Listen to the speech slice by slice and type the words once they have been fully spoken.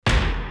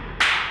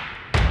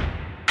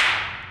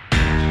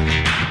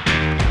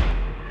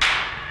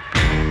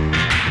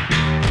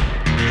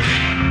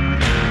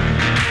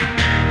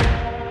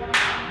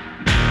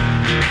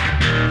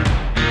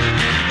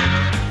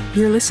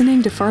You're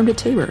listening to Farm to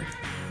Tabor.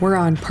 We're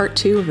on part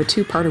 2 of a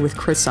two-parter with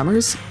Chris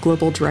Summers,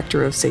 Global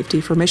Director of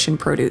Safety for Mission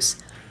Produce.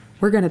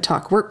 We're going to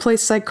talk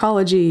workplace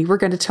psychology, we're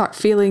going to talk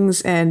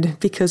feelings, and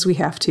because we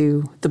have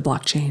to, the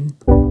blockchain.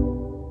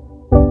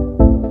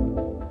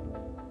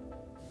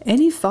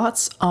 Any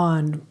thoughts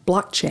on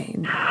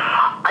blockchain?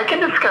 I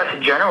can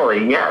discuss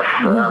generally, yes.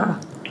 Yeah.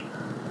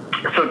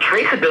 So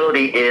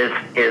traceability is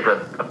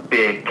a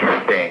big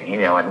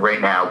thing, and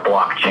right now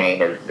blockchain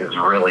is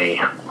really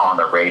on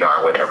the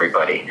radar with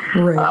everybody.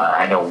 Right.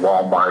 I know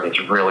Walmart is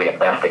really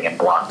investing in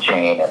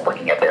blockchain and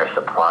looking at their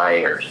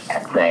suppliers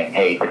and saying,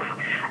 hey,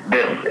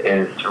 this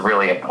is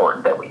really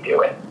important that we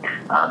do it.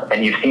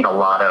 And you've seen a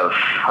lot of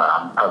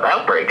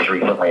outbreaks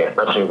recently,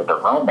 especially with the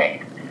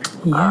roaming.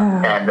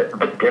 Yeah. And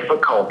the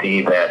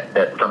difficulty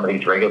that some of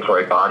these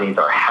regulatory bodies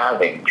are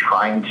having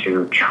trying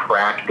to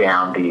track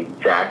down the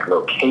exact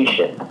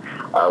location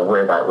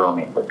where that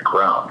roaming was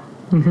grown.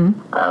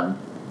 Mm-hmm.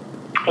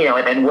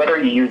 And whether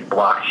you use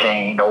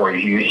blockchain or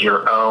you use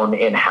your own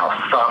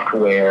in-house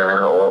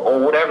software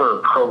or whatever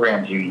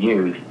programs you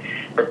use,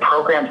 the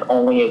program's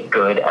only as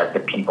good as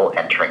the people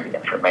entering the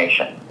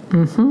information.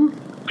 Mm-hmm.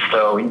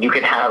 So you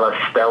could have a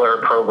stellar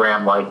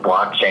program like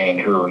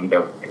blockchain who,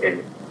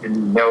 is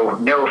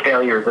no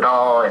failures at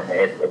all, and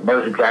it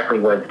knows exactly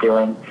what it's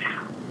doing.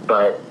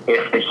 But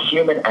if the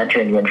human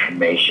entering the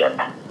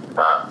information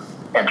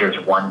enters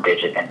one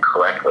digit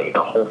incorrectly,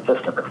 the whole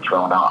system is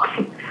thrown off.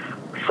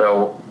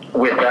 So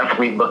with us,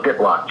 we looked at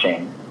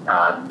blockchain,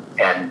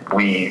 and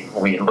we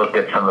looked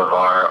at some of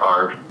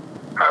our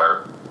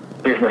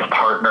business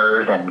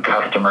partners and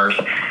customers,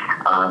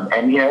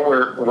 and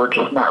we're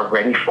just not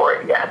ready for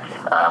it yet.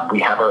 We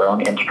have our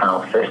own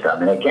internal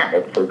system, and again,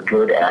 it's as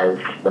good as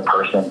the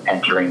person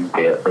entering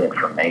the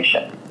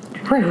information.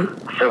 Right.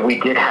 So we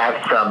did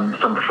have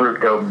some fruit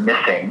go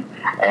missing,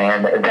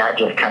 and that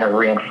just kind of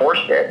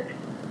reinforced it.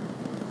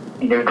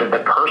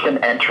 The person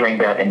entering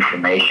that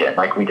information,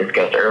 like we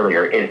discussed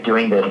earlier, is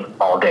doing this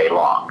all day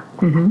long,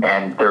 Mm-hmm.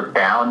 and they're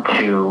bound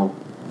to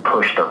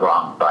push the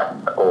wrong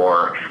button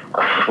or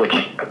switch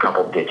a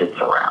couple digits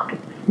around.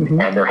 Mm-hmm.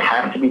 And there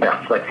has to be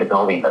that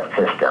flexibility in the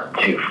system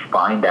to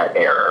find that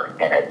error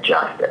and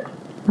adjust it.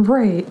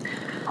 Right.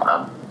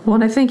 Well,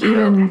 and I think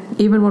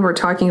even when we're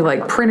talking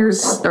like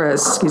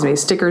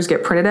stickers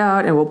get printed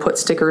out, and we'll put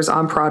stickers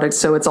on products,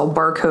 so it's all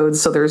barcodes,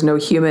 so there's no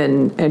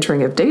human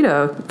entering of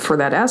data for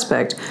that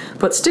aspect.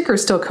 But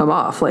stickers still come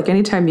off. Like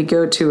anytime you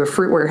go to a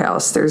fruit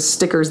warehouse, there's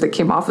stickers that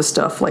came off of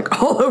stuff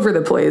like all over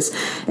the place,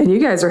 and you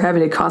guys are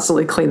having to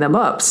constantly clean them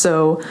up.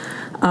 So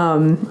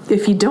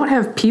if you don't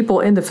have people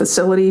in the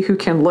facility who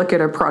can look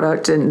at a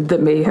product and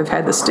that may have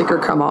had the sticker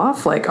come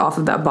off, like off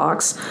of that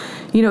box,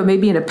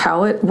 maybe in a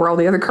pallet where all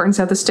the other cartons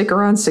have the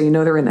sticker on, so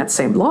they're in that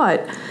same lot.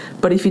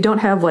 But if you don't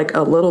have like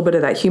a little bit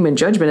of that human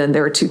judgment in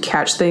there to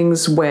catch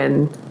things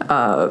when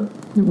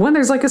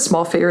there's like a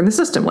small failure in the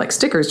system, like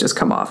stickers just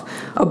come off,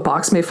 a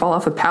box may fall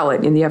off a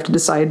pallet and you have to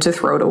decide to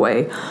throw it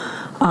away.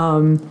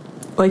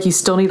 You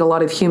still need a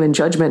lot of human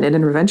judgment and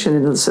intervention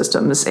into the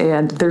systems.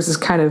 And there's this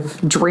kind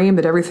of dream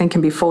that everything can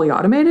be fully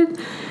automated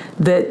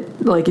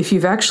that, like, if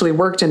you've actually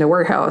worked in a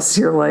warehouse,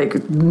 you're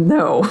like,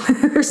 no,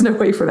 there's no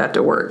way for that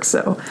to work.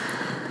 So.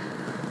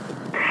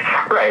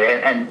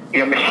 Right,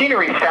 and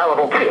machinery is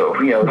fallible too.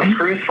 The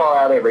screws fall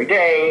out every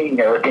day.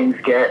 Things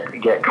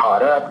get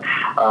caught up.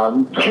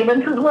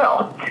 Humans as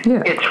well.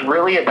 Yeah. It's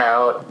really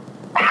about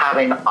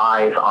having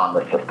eyes on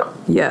the system.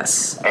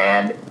 Yes.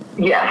 And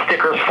yeah,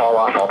 stickers fall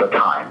off all the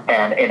time.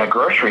 And in a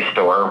grocery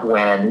store,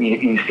 when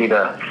you see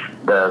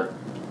the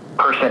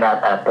person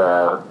at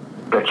the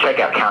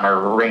checkout counter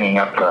ringing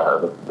up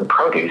the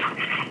produce,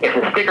 if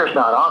the sticker's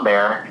not on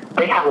there,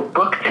 they have a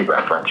book to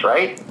reference,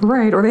 right?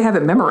 Right, or they have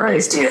it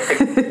memorized. Yeah, if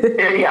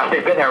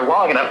they've been there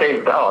long enough,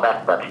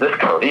 that's this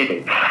code,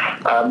 easy.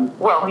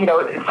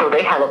 So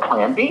they have a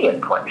plan B in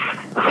place.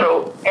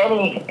 So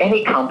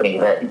any company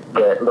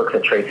that looks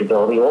at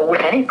traceability, or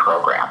with any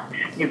program,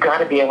 you've got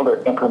to be able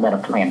to implement a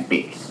plan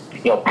B.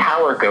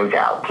 Power goes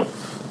out.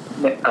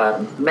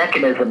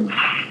 Mechanisms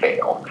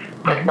fail.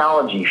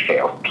 Technology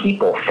fails.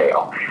 People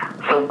fail.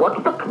 So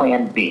what's the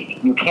plan B?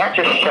 You can't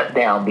just shut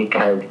down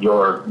because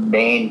your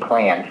main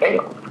plan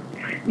fails.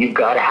 You've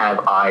got to have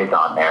eyes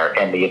on there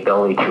and the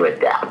ability to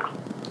adapt.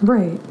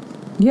 Right.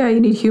 Yeah, you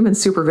need human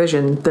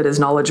supervision that is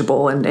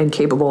knowledgeable and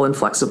capable and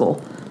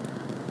flexible.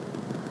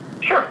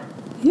 Sure.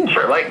 Yeah.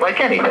 Sure, like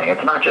anything.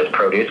 It's not just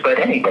produce, but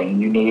anything.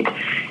 You need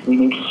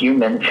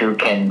humans who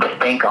can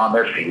think on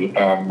their feet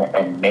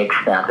and make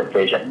snap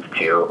decisions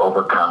to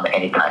overcome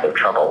any kind of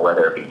trouble,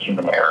 whether it be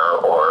human error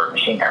or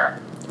machine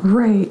error.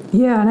 Right.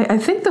 Yeah, and I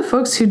think the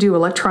folks who do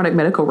electronic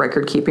medical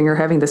record keeping are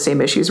having the same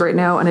issues right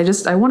now, and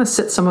I want to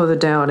sit some of it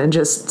down and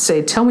just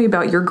say, tell me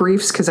about your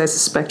griefs, because I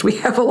suspect we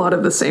have a lot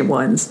of the same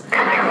ones.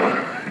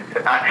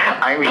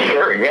 I'm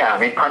sure,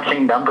 yeah.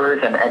 Punching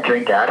numbers and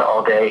entering data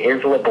all day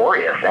is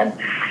laborious, and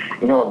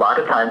a lot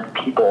of times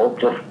people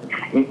just,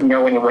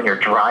 when you're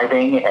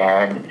driving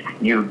and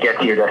you get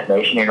to your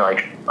destination, you're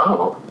like,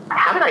 oh,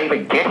 how did I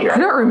even get here? I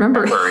don't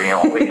remember.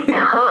 All these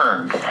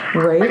terms.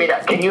 Right. I mean,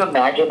 can you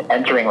imagine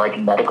entering like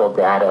medical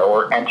data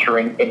or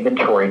entering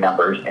inventory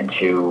numbers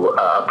into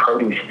a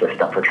produce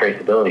system for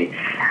traceability?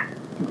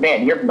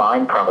 Man, your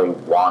mind probably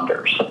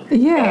wanders.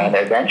 Yeah. And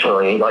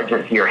eventually, like,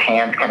 just your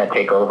hands kind of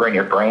take over and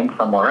your brain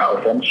somewhere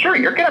else. And sure,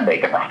 you're going to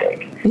make a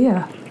mistake.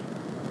 Yeah.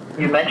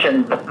 You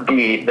mentioned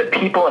the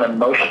people and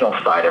emotional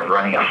side of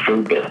running a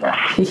food business.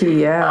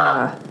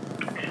 Yeah.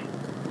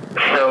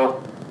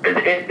 So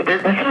this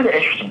is an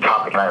interesting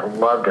topic, and I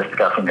love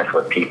discussing this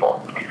with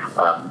people.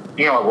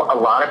 A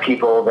lot of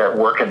people that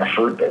work in the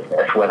food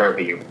business, whether it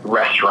be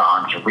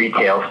restaurants,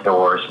 retail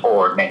stores,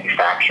 or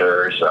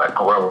manufacturers,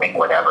 growing,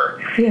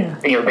 whatever,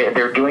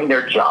 they're doing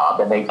their job,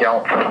 and they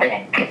don't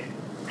think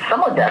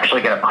someone's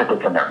actually going to put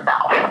this in their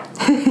mouth.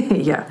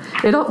 Yeah.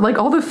 Like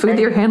all the food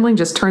you're handling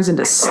just turns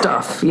into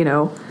stuff,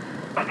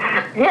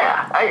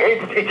 Yeah,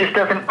 it just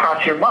doesn't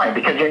cross your mind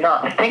because you're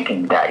not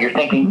thinking that. You're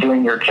thinking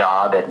doing your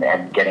job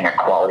and getting a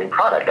quality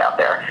product out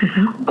there.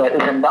 Mm-hmm. But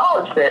the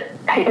knowledge that,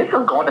 hey, this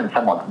is going in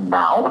someone's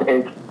mouth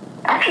is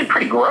actually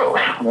pretty gross.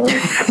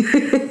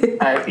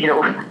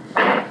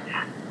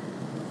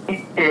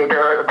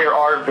 There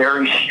are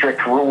very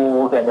strict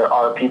rules, and there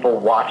are people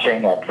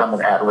watching at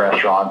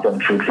restaurants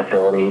and food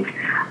facilities.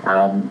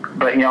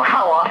 But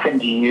how often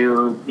do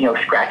you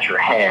scratch your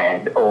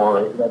head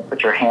or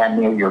put your hand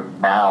near your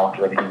mouth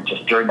or anything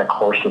just during the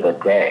course of the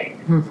day?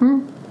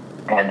 Mm-hmm.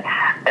 And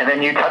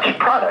then you touch a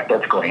product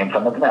that's going in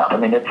someone's mouth. I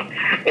mean,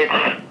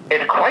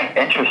 it's quite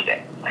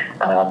interesting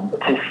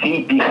to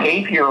see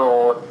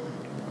behavioral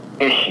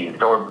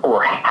issues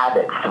or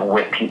habits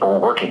with people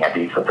working at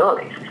these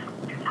facilities.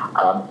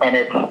 And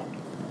it's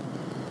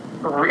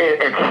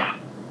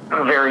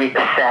very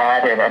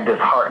sad and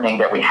disheartening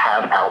that we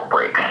have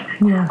outbreaks.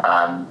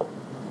 Yeah.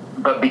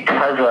 But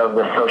because of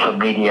the social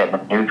media and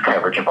the news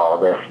coverage of all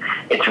of this,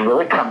 it's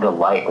really come to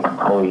light with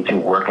employees who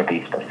work at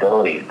these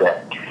facilities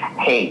that,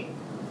 hey,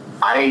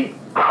 I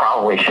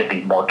probably should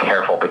be more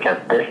careful because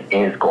this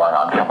is going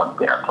on someone's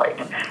dinner plate.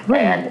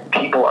 Right. And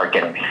people are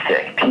getting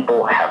sick.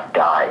 People have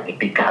died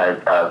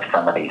because of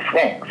some of these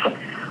things.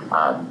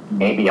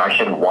 Maybe I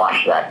should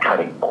wash that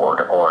cutting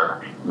board,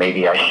 or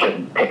maybe I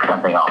shouldn't pick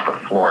something off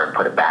the floor and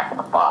put it back in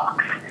the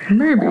box.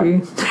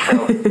 Maybe.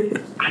 So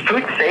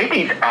food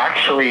safety is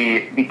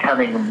actually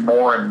becoming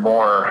more and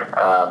more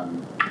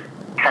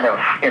kind of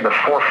in the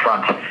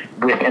forefront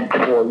with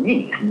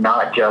employees,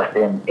 not just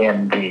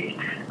in the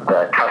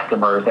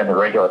customers and the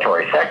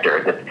regulatory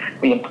sector.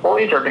 The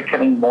employees are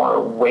becoming more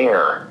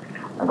aware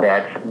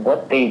that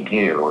what they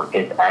do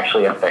is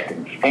actually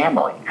affecting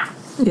families.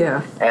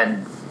 Yeah.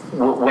 And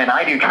when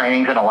I do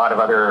trainings and a lot of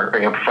other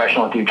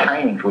professionals do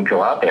trainings, we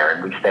go out there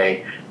and we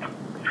say,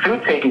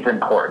 food safety is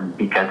important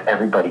because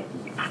everybody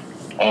eats.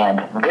 And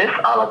this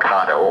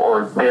avocado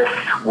or this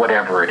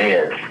whatever it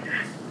is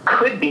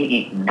could be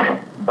eaten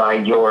by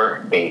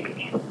your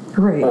baby,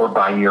 right, or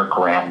by your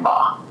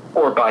grandma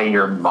or by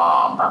your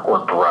mom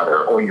or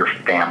brother or your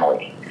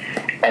family.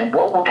 And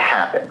what would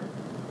happen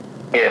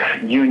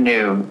if you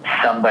knew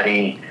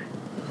somebody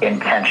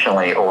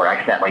intentionally or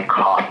accidentally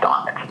coughed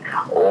on it,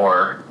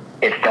 or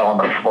it fell on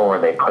the floor,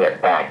 they put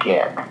it back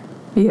in?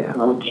 Yeah.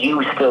 Would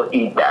you still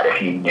eat that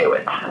if you knew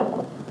it?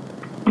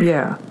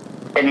 Yeah.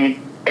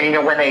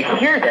 And when they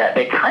hear that,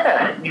 they kind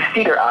of, you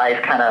see their eyes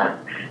kind of,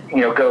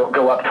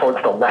 go up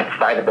towards the left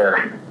side of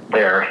their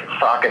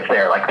sockets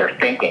there, like they're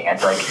thinking.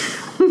 It's like,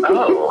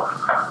 oh,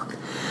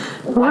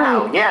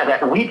 wow, right. Yeah,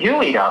 that we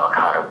do eat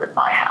avocados in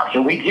my house,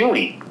 and we do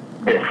eat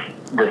this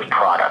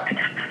product.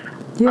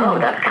 Yeah. Oh,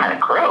 that's kind of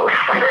gross.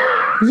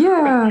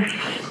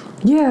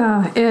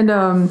 Yeah, and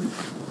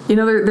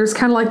there's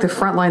kind of like the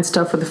frontline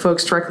stuff with the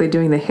folks directly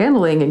doing the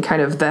handling and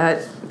kind of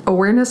that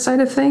awareness side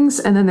of things,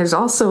 and then there's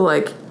also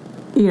like,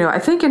 I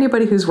think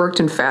anybody who's worked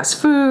in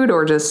fast food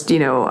or just,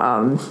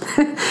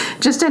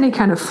 just any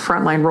kind of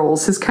frontline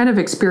roles has kind of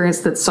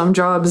experienced that some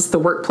jobs, the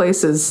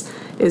workplace is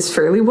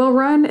fairly well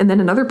run. And then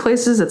in other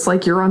places, it's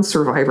like you're on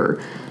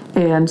Survivor.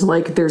 And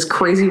like there's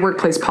crazy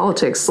workplace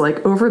politics,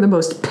 like over the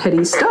most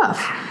petty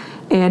stuff.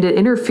 And it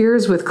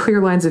interferes with clear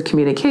lines of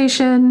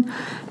communication.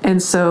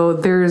 And so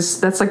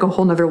that's like a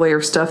whole nother layer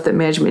of stuff that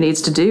management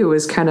needs to do,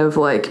 is kind of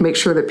like make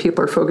sure that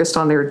people are focused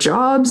on their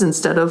jobs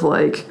instead of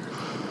like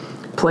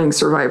playing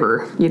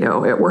Survivor,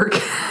 at work.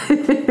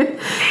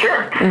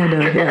 Sure. And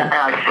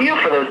I feel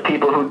for those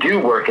people who do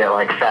work at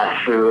like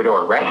fast food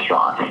or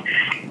restaurants.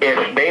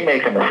 If they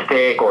make a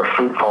mistake or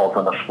food falls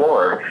on the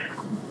floor,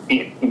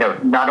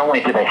 not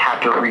only do they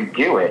have to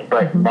redo it,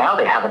 but now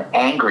they have an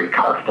angry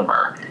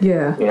customer.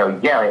 Yeah.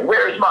 Yelling,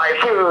 "Where's my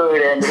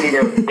food?" And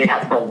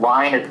the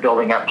line is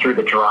building up through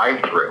the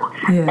drive-through,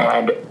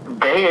 and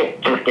they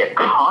just get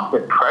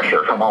constant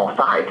pressure from all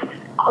sides.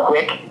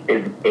 Quick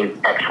is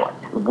excellent.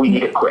 We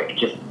need it quick.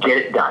 Just get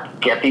it done.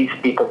 Get these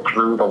people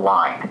through the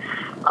line.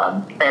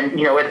 And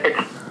it's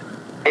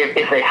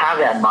if they have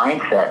that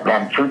mindset,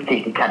 then food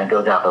safety kind of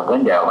goes out the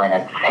window, and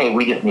it's, hey,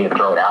 we just need to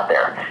throw it out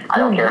there. I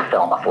don't care if it's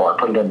on the floor.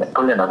 Put it in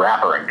the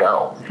wrapper and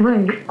go.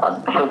 Right.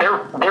 So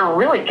they're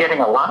really getting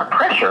a lot of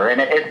pressure, and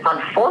it's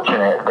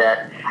unfortunate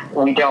that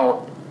we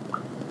don't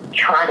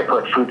try to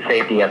put food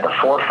safety at the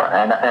forefront.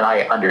 And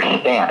I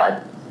understand.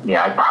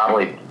 I'd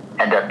probably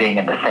end up being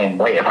in the same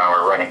way if I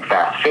were running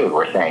fast food.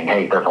 We're saying,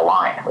 hey, there's a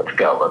line. Let's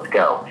go.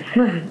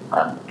 Right.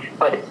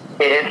 But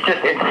it's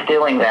just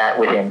instilling that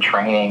within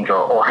trainings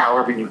or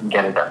however you can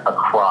get it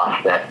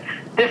across that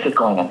this is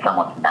going in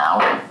someone's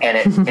mouth, and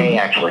it may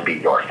actually be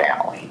your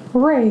family.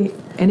 Right.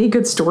 Any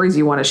good stories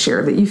you want to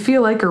share that you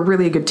feel like are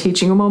really a good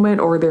teaching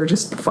moment, or they're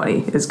just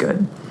funny is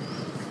good?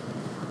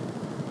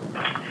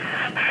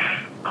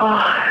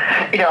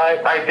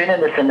 I've been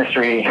in this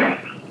industry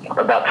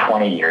about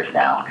 20 years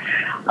now,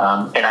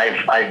 and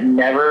I've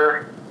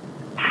never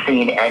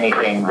seen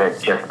anything that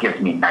just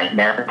gives me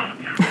nightmares.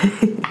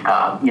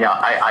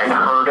 I've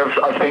heard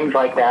of things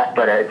like that,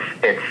 but it's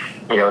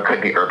it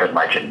could be urban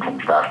legends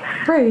and stuff.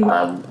 Right.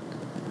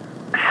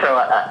 So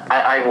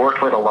I've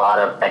worked with a lot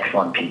of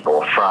excellent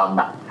people, from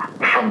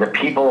the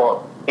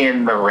people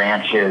in the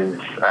ranches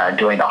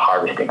doing the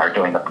harvesting or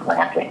doing the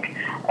planting,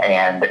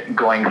 and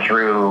going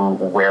through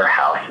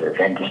warehouses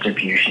and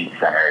distribution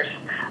centers,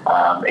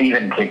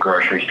 even to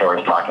grocery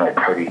stores, talking with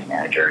produce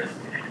managers.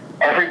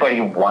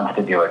 Everybody wants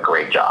to do a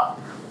great job.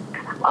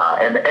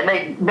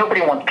 And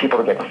nobody wants people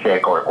to get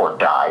sick or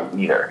die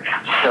either.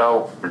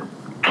 So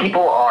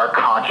people are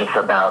conscious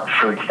about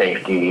food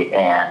safety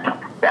and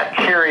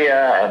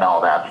bacteria and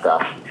all that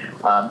stuff.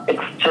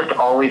 It's just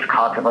always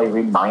constantly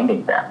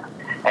reminding them.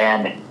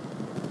 And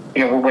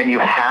when you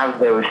have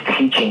those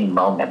teaching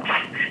moments,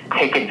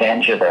 take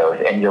advantage of those,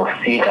 and you'll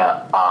see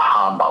the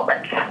aha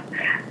moments.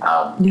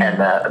 And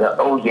the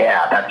oh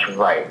yeah, that's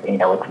right.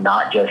 It's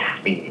not just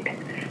speed.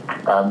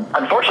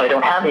 Unfortunately, I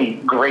don't have any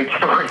great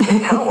stories to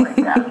tell like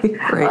that.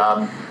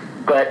 Right.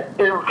 But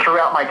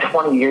throughout my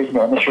 20 years in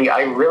the industry,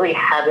 I really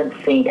haven't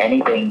seen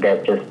anything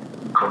that just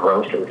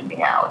grosses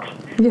me out.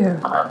 Yeah.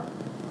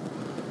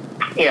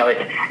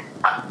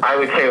 I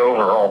would say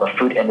overall the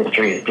food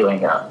industry is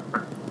doing a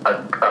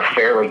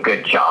fairly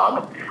good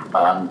job.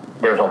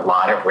 There's a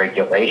lot of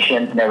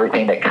regulations and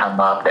everything that come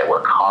up that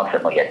we're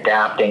constantly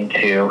adapting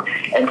to,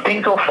 and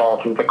things will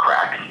fall through the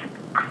cracks.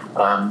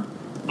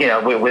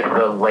 With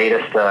the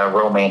latest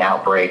romaine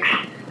outbreaks,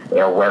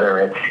 whether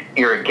it's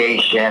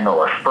irrigation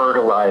or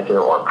fertilizer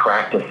or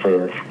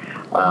practices,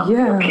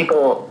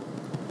 people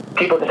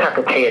just have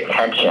to pay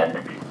attention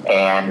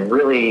and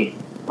really,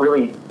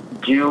 really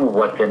do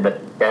what's in the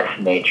best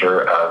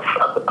nature of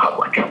the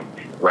public,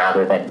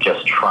 rather than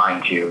just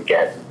trying to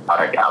get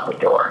product out the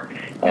door.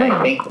 And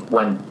I think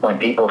when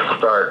people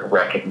start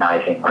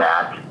recognizing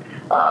that,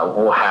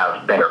 we'll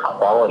have better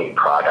quality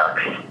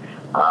products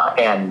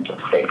and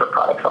safer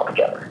products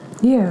altogether.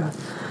 Yeah.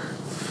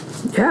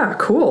 Yeah,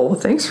 cool. Well,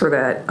 thanks for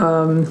that.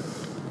 I've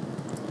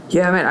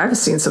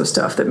seen some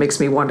stuff that makes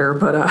me wonder,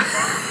 but...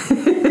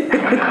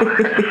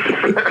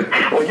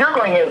 Well, you're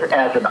going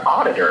as an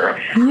auditor,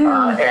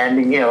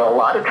 and a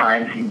lot of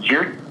times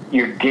you're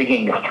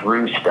digging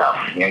through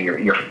stuff.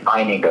 You're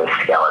finding those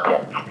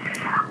skeletons,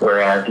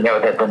 whereas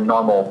that the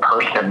normal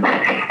person,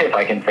 if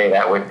I can say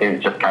that,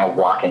 is just kind of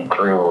walking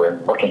through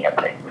and looking at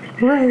things.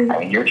 Right. I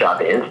mean, your job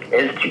is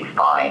to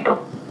find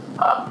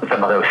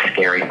some of those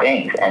scary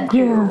things and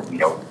to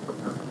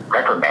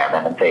reprimand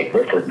them and say,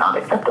 this is not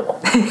acceptable.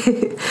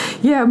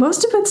 Yeah,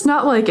 most of it's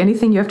not like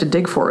anything you have to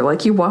dig for.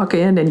 Like you walk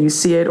in and you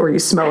see it or you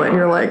smell it and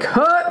you're like,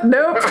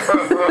 nope.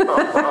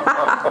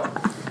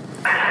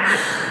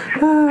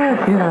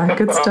 Yeah,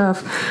 good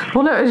stuff.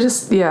 Well, no, it's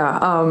just,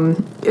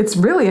 it's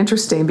really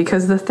interesting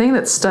because the thing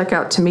that stuck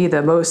out to me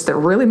the most that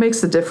really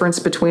makes the difference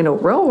between a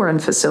well-run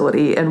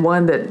facility and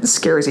one that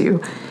scares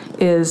you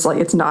is like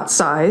it's not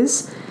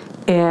size.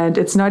 And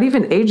it's not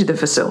even age of the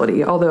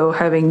facility, although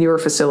having newer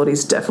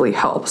facilities definitely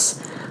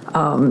helps.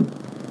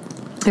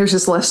 There's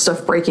just less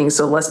stuff breaking,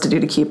 so less to do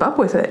to keep up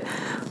with it.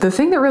 The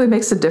thing that really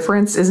makes a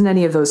difference isn't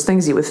any of those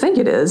things you would think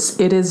it is.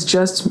 It is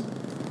just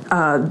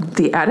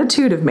the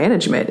attitude of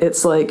management.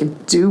 It's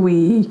like, do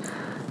we,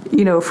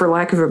 for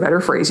lack of a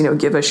better phrase,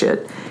 give a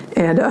shit?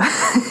 And,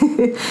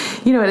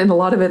 and a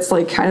lot of it's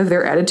like kind of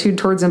their attitude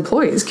towards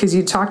employees, because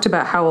you talked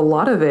about how a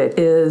lot of it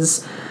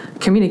is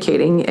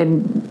communicating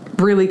and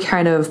really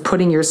kind of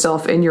putting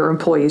yourself in your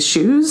employees'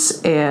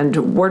 shoes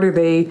and what are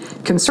they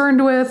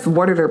concerned with?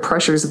 What are their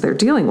pressures that they're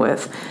dealing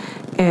with?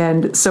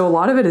 And so a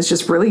lot of it is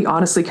just really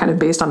honestly kind of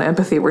based on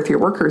empathy with your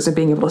workers and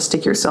being able to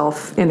stick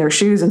yourself in their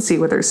shoes and see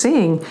what they're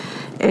seeing.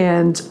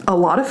 And a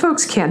lot of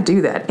folks can't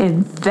do that.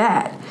 And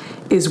that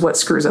is what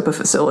screws up a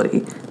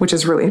facility, which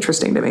is really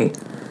interesting to me.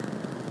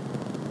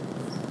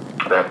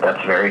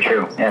 That's very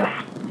true,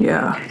 yes.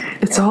 Yeah,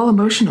 it's all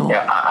emotional.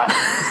 Yeah,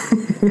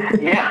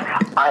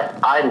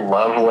 I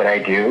love what I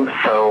do,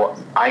 so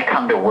I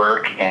come to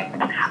work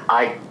and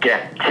I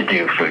get to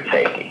do food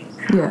safety.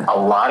 Yeah. A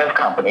lot of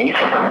companies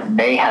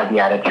may have the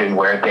attitude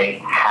where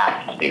they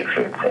have to do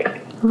food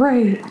safety.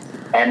 Right.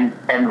 And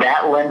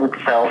that lends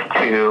itself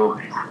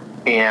to,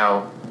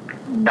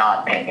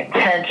 not paying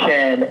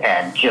attention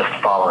and just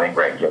following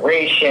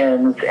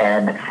regulations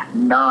and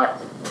not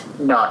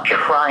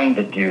trying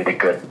to do the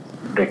good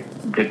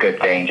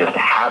thing, just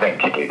having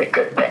to do the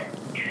good thing.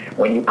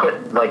 When you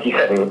put, like you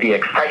said, the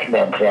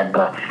excitement and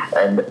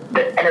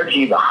the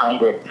energy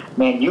behind it,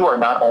 man, you are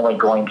not only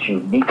going to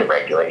meet the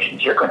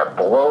regulations, you're going to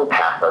blow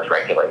past those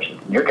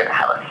regulations. You're going to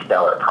have a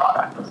stellar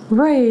product.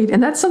 Right.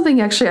 And that's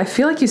something actually I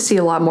feel like you see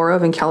a lot more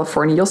of in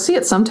California. You'll see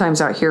it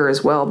sometimes out here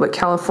as well, but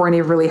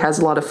California really has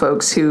a lot of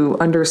folks who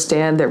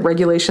understand that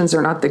regulations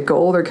are not the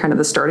goal. They're kind of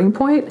the starting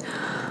point.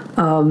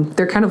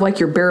 They're kind of like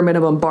your bare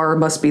minimum bar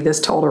must be this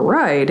tall to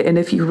ride. And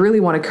if you really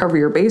want to cover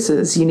your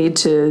bases, you need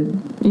to,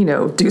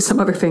 do some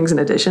other things in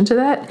addition to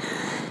that.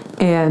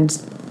 And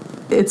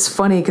it's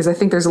funny because I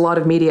think there's a lot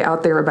of media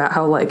out there about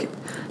how like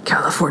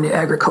California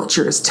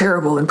agriculture is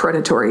terrible and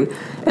predatory.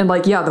 And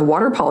like, yeah, the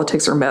water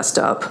politics are messed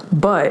up,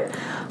 but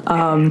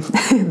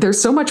there's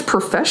so much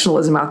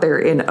professionalism out there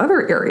in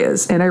other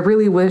areas. And I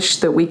really wish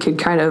that we could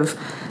kind of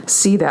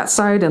see that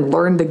side and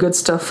learn the good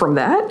stuff from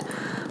that.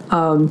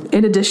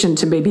 In addition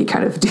to maybe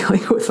kind of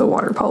dealing with the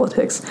water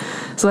politics.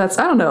 So that's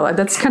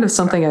kind of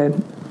something I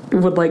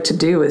would like to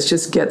do, is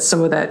just get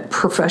some of that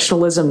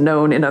professionalism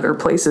known in other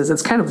places.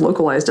 It's kind of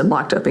localized and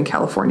locked up in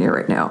California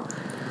right now.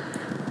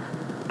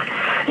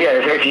 Yeah,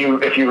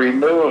 if you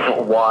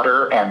remove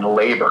water and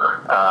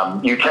labor,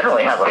 you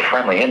generally have a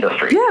friendly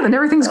industry. Yeah, then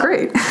everything's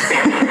great. In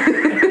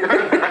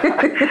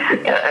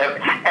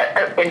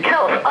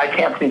California, I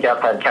can't speak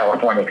outside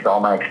California because all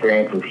my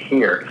experience is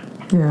here.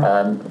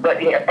 Yeah.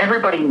 But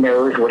everybody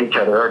knows what each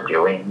other are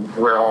doing.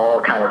 We're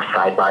all kind of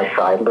side by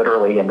side,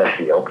 literally in the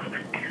fields.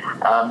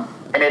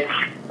 And it's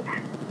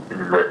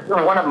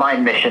one of my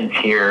missions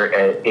here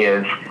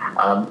is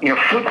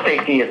food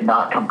safety is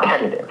not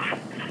competitive.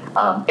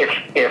 If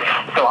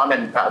I'm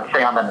in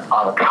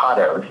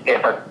avocados,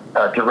 if a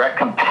direct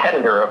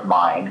competitor of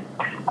mine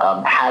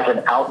has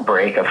an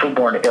outbreak of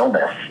foodborne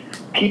illness,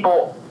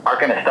 people are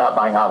going to stop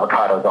buying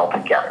avocados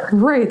altogether.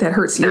 Right, that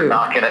hurts you. They're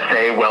not going to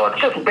say, well, it's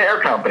just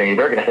their company.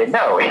 They're going to say,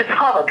 no, it's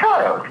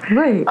avocados.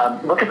 Right.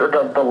 Look at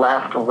the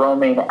last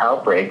romaine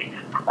outbreak.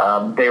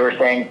 They were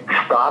saying,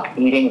 stop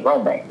eating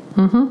romaine.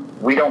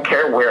 Mm-hmm. We don't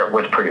care where it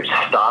was produced.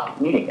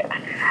 Stop eating it.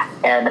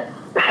 And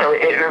so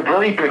it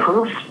really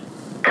behooves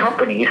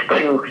companies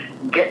to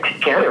get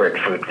together at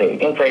food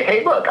safety and say,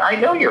 hey, look, I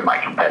know you're my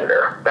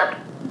competitor. That's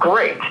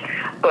great.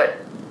 But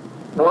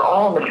we're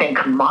all in the same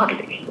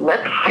commodity.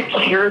 Let's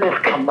secure this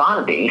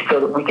commodity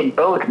so that we can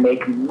both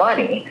make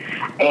money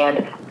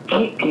and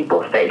keep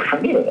people safe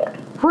from eating it.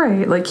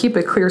 Right, like keep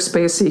a clear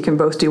space so you can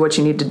both do what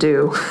you need to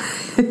do.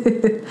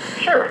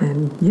 Sure.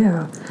 And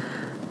yeah,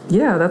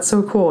 that's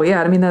so cool.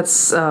 Yeah, I mean,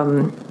 that's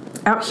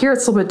out here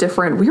it's a little bit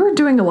different. We were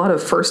doing a lot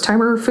of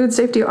first-timer food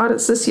safety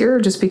audits this year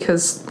just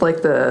because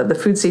like the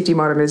Food Safety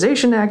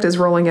Modernization Act is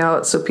rolling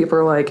out, so people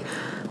are like,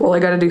 well, I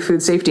got to do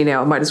food safety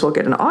now, might as well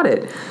get an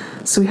audit.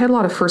 So we had a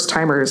lot of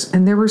first-timers,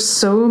 and there were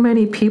so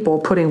many people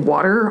putting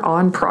water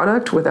on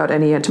product without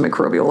any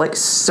antimicrobial, like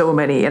so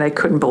many, and I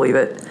couldn't believe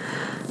it.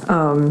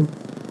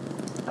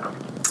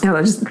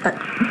 Just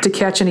to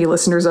catch any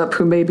listeners up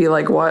who may be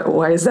like,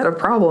 why is that a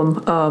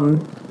problem?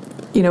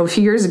 A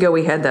few years ago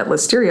we had that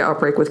listeria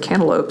outbreak with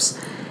cantaloupes,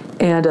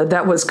 and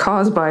that was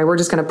caused by, we're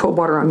just going to put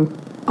water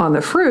on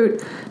the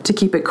fruit to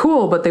keep it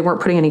cool, but they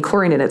weren't putting any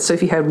chlorine in it. So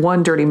if you had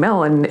one dirty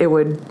melon, it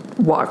would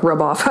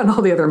rub off on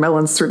all the other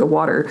melons through the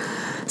water.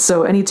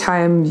 So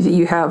anytime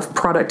you have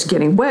product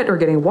getting wet or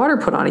getting water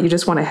put on it, you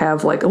just want to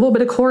have like a little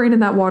bit of chlorine in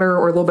that water,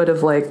 or a little bit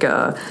of like,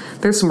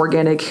 there's some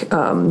organic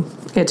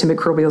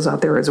antimicrobials out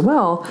there as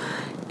well.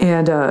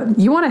 And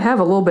you want to have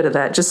a little bit of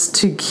that just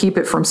to keep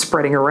it from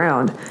spreading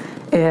around.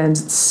 And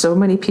so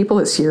many people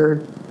this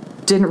year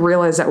didn't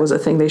realize that was a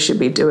thing they should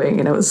be doing.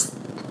 And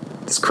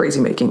it's crazy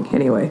making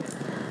anyway.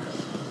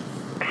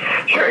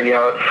 Sure,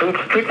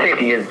 food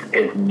safety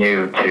is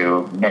new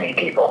to many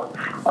people,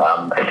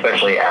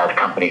 especially as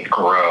companies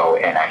grow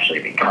and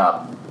actually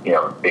become,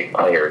 big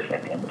players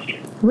in the industry.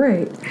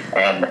 Right.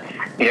 And,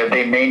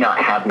 they may not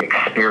have the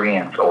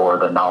experience or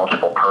the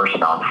knowledgeable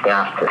person on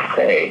staff to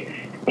say,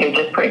 hey,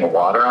 just putting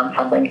water on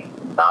something,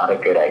 not a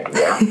good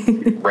idea.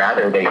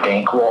 Rather, they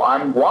think, well,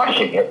 I'm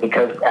washing it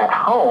because at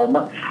home,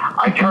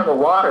 I turn the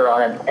water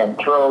on and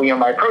throw,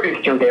 my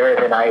produce through there,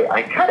 and then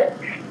I cut it.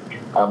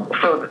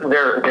 So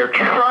they're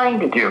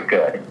trying to do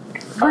good,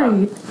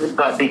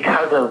 but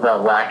because of the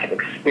lack of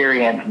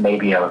experience,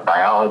 maybe of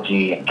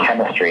biology and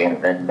chemistry,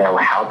 and know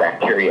how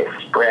bacteria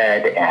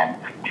spread and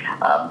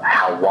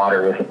how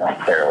water isn't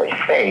necessarily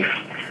safe,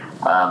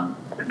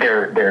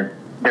 they're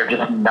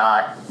just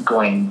not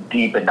going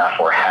deep enough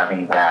or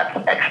having that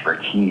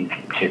expertise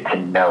to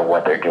know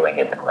what they're doing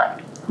isn't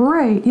right.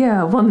 Right.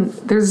 Yeah. Well,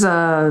 there's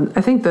I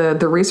think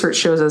the research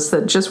shows us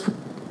that just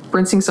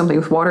rinsing something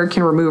with water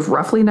can remove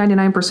roughly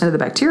 99% of the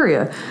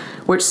bacteria,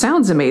 which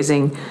sounds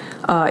amazing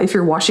if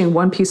you're washing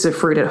one piece of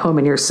fruit at home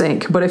in your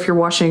sink. But if you're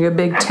washing a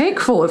big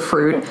tank full of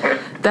fruit,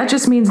 that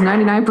just means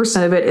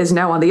 99% of it is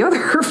now on the other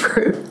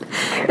fruit.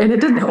 And it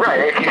didn't help.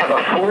 Right. If you have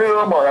a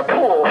flume or a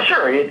pool,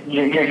 sure,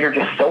 you're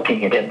just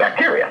soaking it in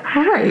bacteria.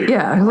 Right,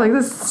 yeah. I was like,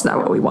 this is not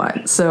what we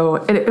want. So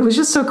it was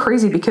just so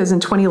crazy because in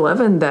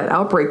 2011, that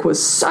outbreak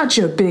was such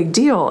a big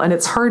deal. And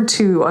it's hard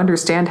to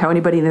understand how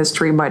anybody in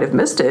history might have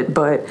missed it.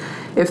 But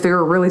if they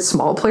were a really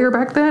small player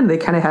back then, they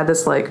kind of had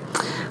this like,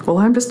 well,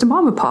 I'm just a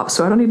mom and pop,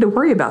 so I don't need to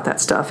worry about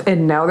that stuff.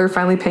 And now they're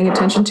finally paying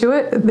attention to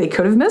it. They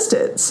could have missed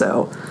it.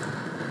 So.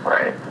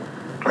 Right.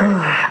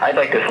 I'd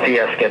like to see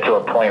us get to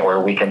a point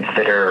where we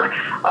consider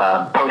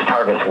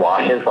post-harvest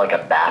washes like a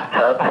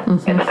bathtub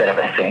instead of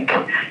a sink.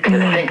 Because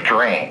a sink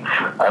drains.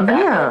 A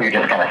bathtub, you're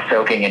just kind of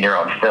soaking in your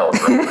own filth.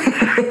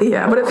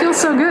 Yeah, but it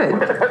feels so good.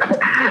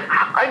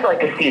 I'd like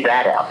to see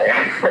that out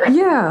there.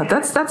 Yeah,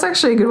 that's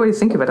actually a good way to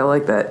think of it. I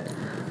like that.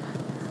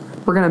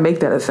 We're going to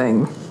make that a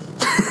thing.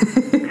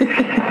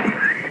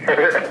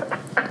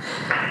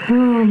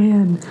 Oh,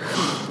 man.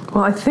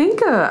 Well, I think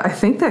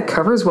that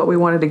covers what we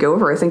wanted to go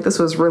over. I think this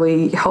was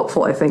really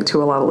helpful, I think,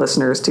 to a lot of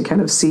listeners to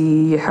kind of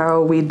see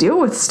how we deal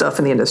with stuff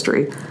in the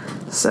industry.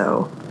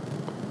 So.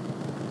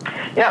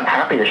 Yeah, I'm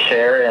happy to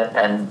share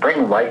and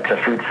bring light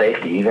to food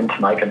safety, even to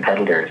my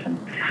competitors. And,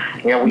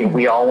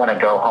 we all want to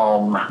go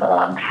home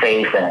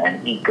safe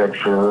and eat good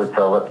food,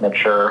 so let's make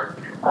sure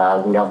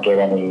we don't get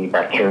any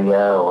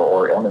bacteria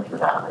or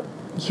illnesses out of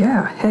it.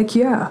 Yeah, heck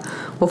yeah.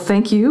 Well,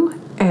 thank you.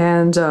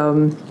 And,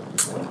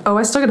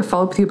 I still got to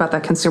follow up with you about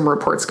that Consumer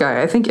Reports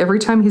guy. I think every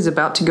time he's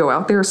about to go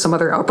out there, some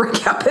other outbreak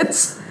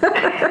happens.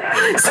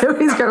 So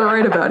he's got to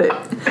write about it.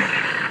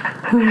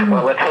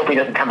 Well, let's hope he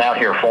doesn't come out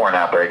here for an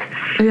outbreak.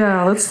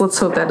 Yeah, let's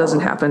hope that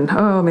doesn't happen.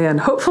 Oh, man.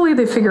 Hopefully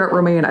they figure out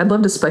Romaine. I'd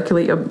love to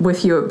speculate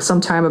with you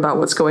sometime about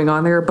what's going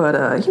on there, but,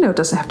 it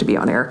doesn't have to be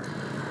on air.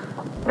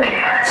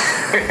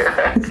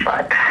 It's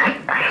fine.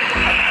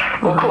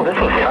 Well, cool. This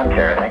was fun,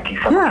 Sarah. Thank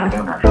you so much for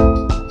doing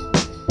this.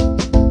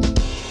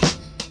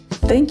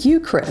 Thank you,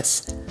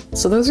 Chris.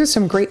 So those are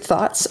some great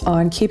thoughts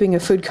on keeping a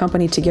food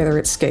company together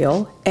at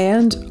scale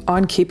and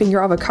on keeping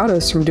your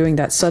avocados from doing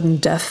that sudden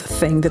death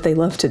thing that they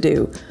love to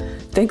do.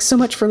 Thanks so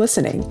much for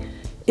listening.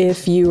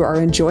 If you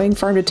are enjoying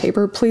Farm to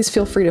Table, please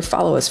feel free to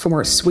follow us for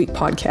more sweet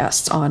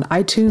podcasts on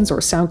iTunes or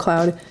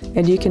SoundCloud,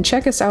 and you can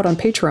check us out on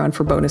Patreon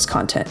for bonus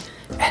content.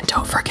 And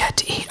don't forget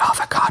to eat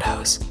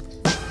avocados.